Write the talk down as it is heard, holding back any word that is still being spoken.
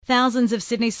Thousands of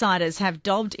Sydney-siders have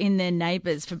dobbed in their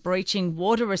neighbours for breaching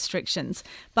water restrictions.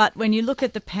 But when you look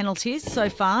at the penalties so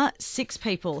far, 6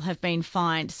 people have been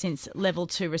fined since Level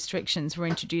 2 restrictions were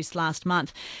introduced last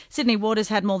month. Sydney Water's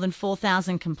had more than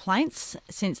 4,000 complaints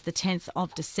since the 10th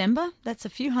of December. That's a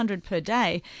few hundred per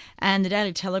day. And the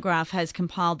Daily Telegraph has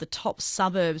compiled the top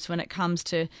suburbs when it comes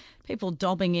to people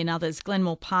dobbing in others.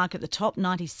 Glenmore Park at the top,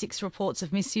 96 reports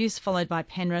of misuse, followed by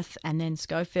Penrith and then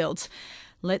Schofields.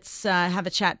 Let's have a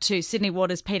chat to Sydney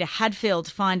Water's Peter Hadfield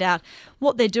to find out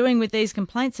what they're doing with these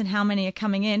complaints and how many are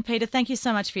coming in. Peter, thank you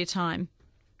so much for your time.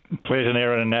 Pleasure,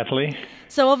 Erin and Natalie.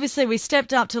 So obviously we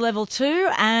stepped up to Level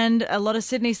 2 and a lot of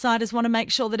Sydney-siders want to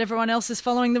make sure that everyone else is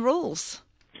following the rules.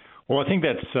 Well, I think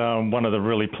that's one of the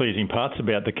really pleasing parts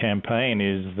about the campaign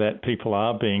is that people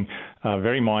are being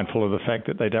very mindful of the fact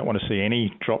that they don't want to see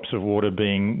any drops of water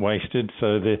being wasted.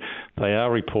 So they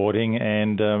are reporting,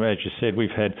 and as you said, we've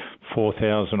had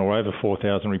 4,000 or over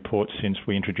 4,000 reports since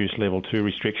we introduced Level 2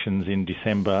 restrictions in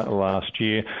December last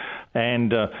year.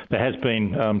 And there has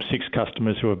been 6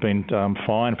 customers who have been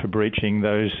fined for breaching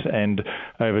those, and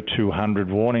over 200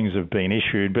 warnings have been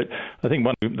issued. But I think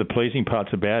one of the pleasing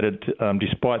parts about it,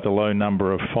 despite the low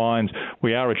number of fines,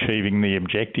 we are achieving the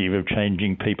objective of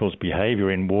changing people's behaviour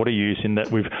in water use, in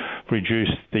that we've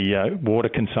reduced the water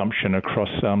consumption across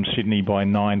Sydney by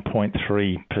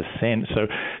 9.3%. So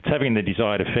it's having the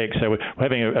desired effect. So we're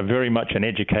having a very much an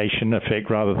education effect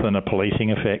rather than a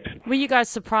policing effect. Were you guys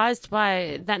surprised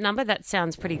by that number? That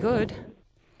sounds pretty good.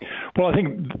 Well, I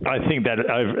think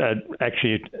that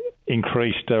actually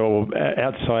increased or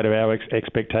outside of our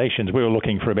expectations. We were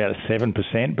looking for about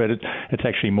 7%, but it's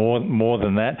actually more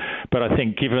than that. But I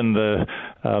think given the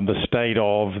state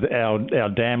of our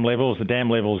dam levels, the dam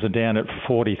levels are down at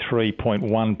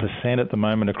 43.1% at the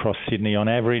moment across Sydney on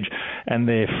average, and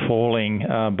they're falling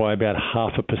by about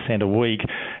 0.5% a week.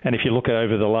 And if you look at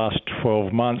over the last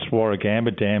 12 months,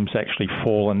 Warragamba Dam's actually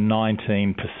fallen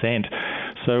 19%.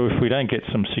 So if we don't get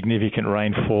some significant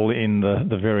rainfall in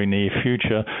the very near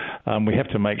future, we have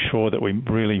to make sure that we're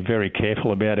really very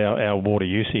careful about our water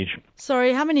usage.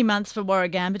 Sorry, how many months for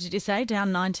Warragamba did you say?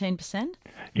 Down 19%?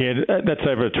 Yeah, that's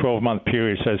over a 12-month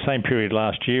period. So same period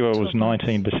last year, it was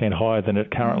 19% higher than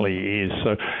it currently is.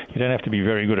 So you don't have to be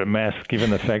very good at maths,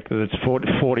 given the fact that it's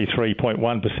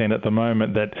 43.1% at the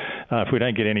moment, that if we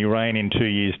don't get any rain in 2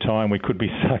 years' time, we could be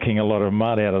sucking a lot of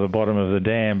mud out of the bottom of the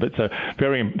dam. But so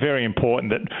very, very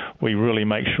important that we really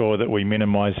make sure that we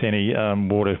minimise any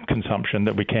water consumption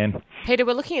that we can. Peter,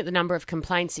 we're looking at the number of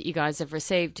complaints that you guys have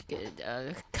received.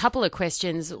 A couple of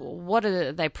questions. What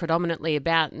are they predominantly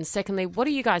about? And secondly, what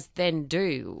do you guys then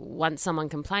do once someone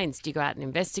complains? Do you go out and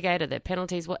investigate? Are there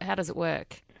penalties? How does it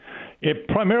work? It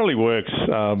primarily works.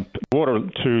 Water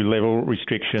 2 level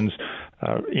restrictions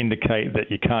indicate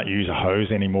that you can't use a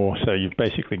hose anymore. So you've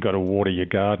basically got to water your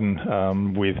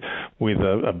garden with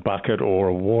a bucket or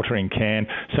a watering can.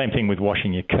 Same thing with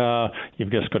washing your car.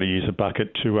 You've just got to use a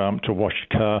bucket to wash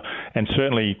your car. And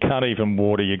certainly you can't even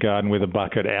water your garden with a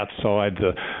bucket outside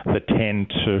the 10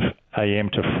 a.m.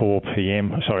 to 4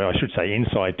 p.m. Sorry, I should say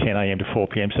inside 10 a.m. to 4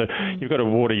 p.m. So you've got to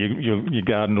water your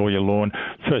garden or your lawn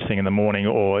first thing in the morning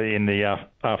or in the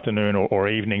afternoon or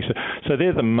evening. So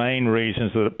they're the main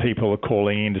reasons that people are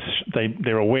calling in.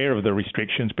 They're aware of the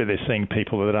restrictions, but they're seeing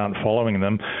people that aren't following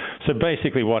them. So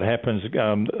basically what happens,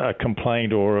 a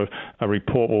complaint or a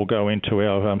report will go into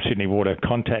our Sydney Water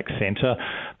Contact Centre,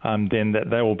 then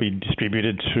they will be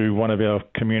distributed to one of our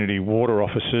community water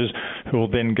officers, who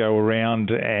will then go around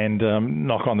and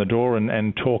knock on the door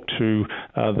and talk to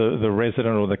the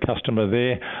resident or the customer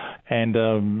there, and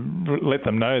let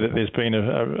them know that there's been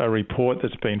a report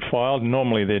that's been filed.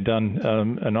 Normally they're done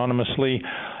anonymously,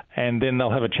 and then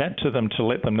they'll have a chat to them to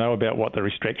let them know about what the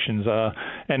restrictions are.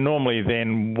 And normally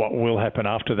then what will happen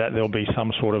after that, there'll be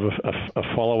some sort of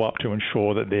a follow-up to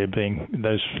ensure that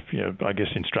those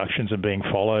instructions are being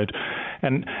followed.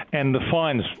 And the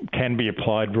fines can be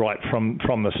applied right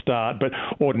from the start, but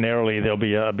ordinarily there'll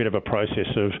be a bit of a process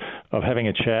of having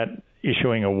a chat,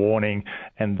 issuing a warning,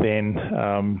 and then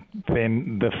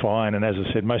the fine. And as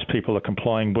I said, most people are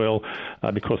complying well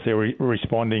because they're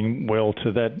responding well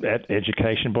to that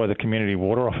education by the community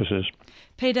water officers.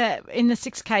 Peter, in the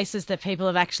 6 cases that people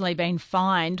have actually been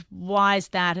fined, why is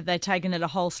that? Have they taken it a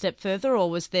whole step further, or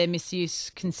was their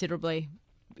misuse considerably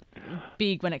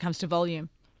big when it comes to volume?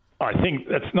 I think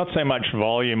it's not so much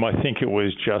volume. I think it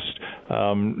was just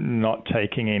not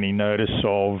taking any notice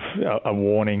of a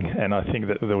warning, and I think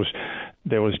that there was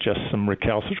there was just some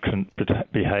recalcitrant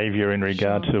behaviour in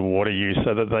regard to water use,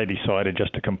 so that they decided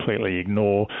just to completely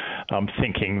ignore,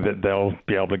 thinking that they'll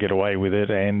be able to get away with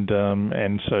it, and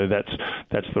so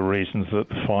that's the reasons that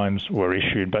the fines were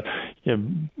issued. But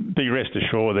be rest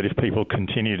assured that if people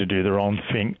continue to do the wrong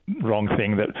thing,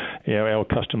 that our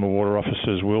customer water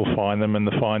officers will fine them, and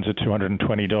the fines are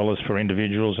 $220 for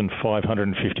individuals and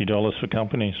 $550 for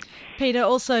companies. Peter,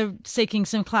 also seeking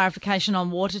some clarification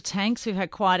on water tanks. We've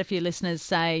had quite a few listeners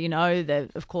say, that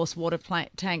of course water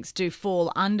tanks do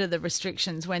fall under the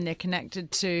restrictions when they're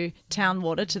connected to town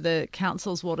water, to the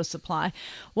council's water supply.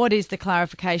 What is the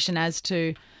clarification as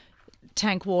to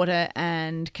tank water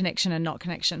and connection and not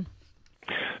connection?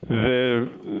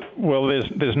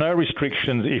 There's no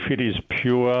restrictions if it is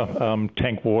pure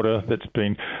tank water that's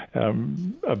been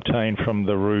obtained from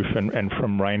the roof and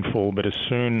from rainfall. But as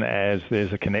soon as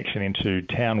there's a connection into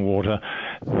town water,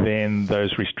 then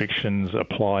those restrictions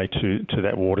apply to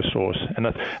that water source. And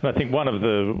I think one of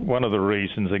the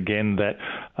reasons, again, that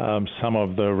some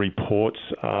of the reports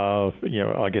are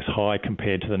I guess high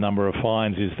compared to the number of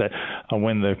fines is that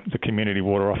when the community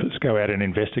water officers go out and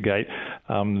investigate,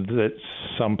 that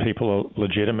some people are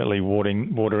legitimately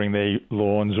watering their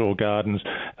lawns or gardens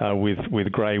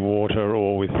with grey water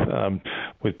or with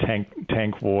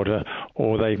tank water,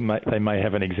 or they may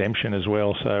have an exemption as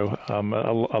well. So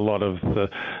a lot of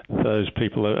those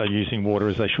people are using water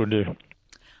as they should do.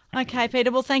 Okay,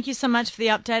 Peter. Well, thank you so much for the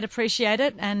update. Appreciate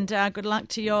it, and good luck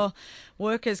to your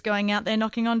workers going out there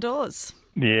knocking on doors.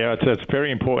 Yeah, it's a very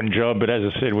important job, but as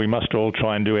I said, we must all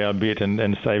try and do our bit and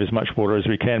save as much water as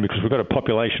we can, because we've got a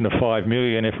population of 5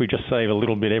 million. If we just save a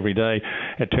little bit every day,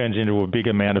 it turns into a big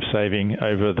amount of saving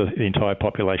over the entire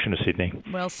population of Sydney.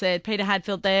 Well said. Peter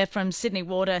Hadfield there from Sydney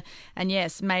Water, and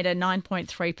yes, made a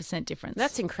 9.3% difference.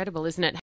 That's incredible, isn't it?